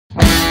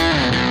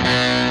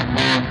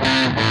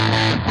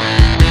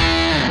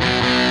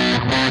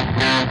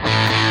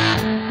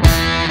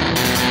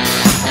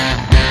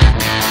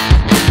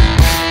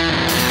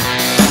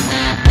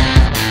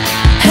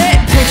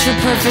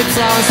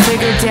always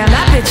figured, damn,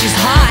 that bitch is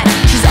hot.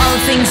 She's all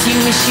the things you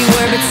wish you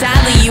were, but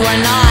sadly you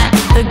are not.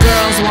 The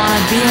girls wanna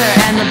be her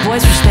and the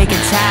boys wish they could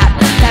tap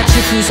that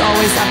chick who's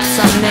always up to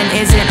something and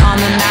isn't on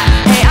the map.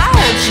 Hey, I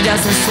heard she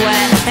doesn't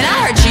sweat, and I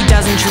heard she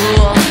doesn't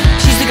drool.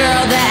 She's the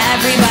girl that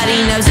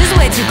everybody knows is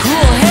way too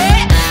cool.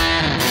 Hey,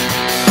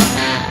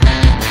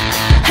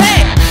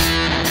 hey.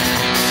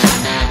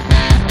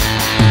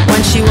 When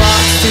she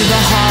walks through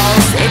the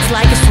halls, it's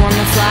like a swarm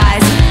of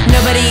flies.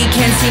 Nobody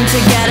can seem to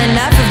get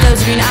enough of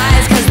those green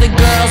eyes, cause the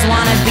girls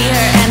wanna be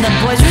her and the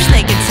boys wish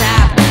they could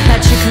tap that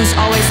chick who's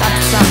always up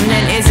to something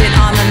and isn't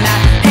on the map.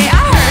 Hey, I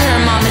heard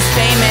her mom is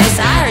famous,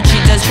 I heard she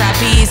does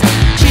trapeze.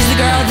 She's the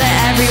girl that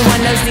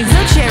everyone knows needs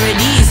no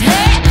charities.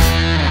 Hey,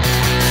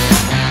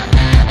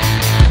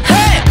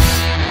 hey,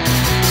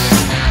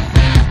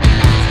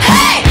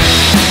 hey,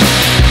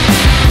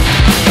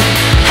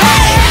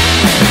 hey,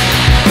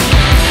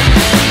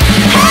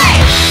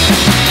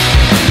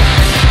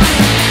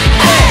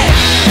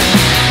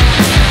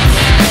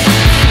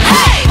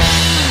 hey,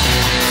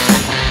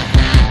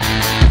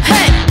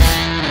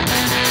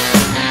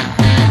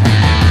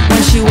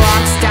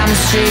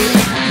 street,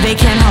 they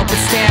can't help but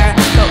stare,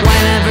 but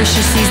whenever she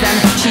sees them,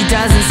 she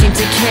doesn't seem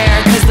to care,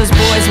 cause those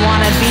boys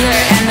wanna be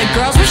her and the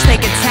girls wish they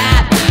could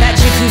tap that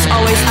chick who's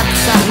always up to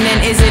something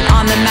and isn't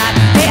on the map.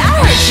 Hey, I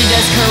heard she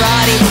does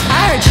karate,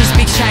 I heard she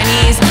speaks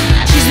Chinese.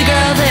 She's the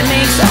girl that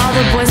makes all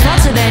the boys fall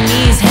to their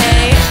knees.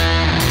 Hey,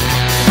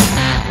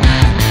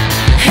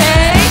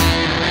 hey,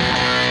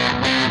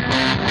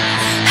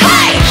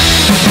 hey,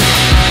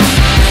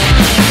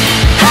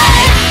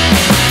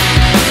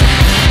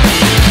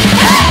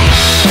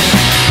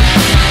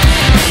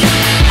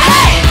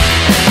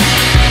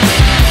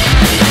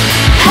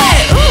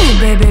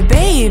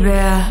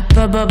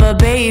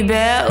 baby,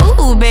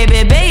 ooh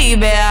baby, baby,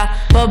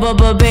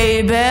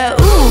 baby,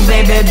 ooh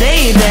baby,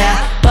 baby,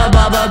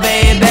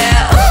 baby,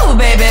 ooh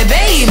baby,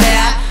 baby,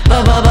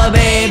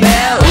 baby,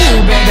 ooh.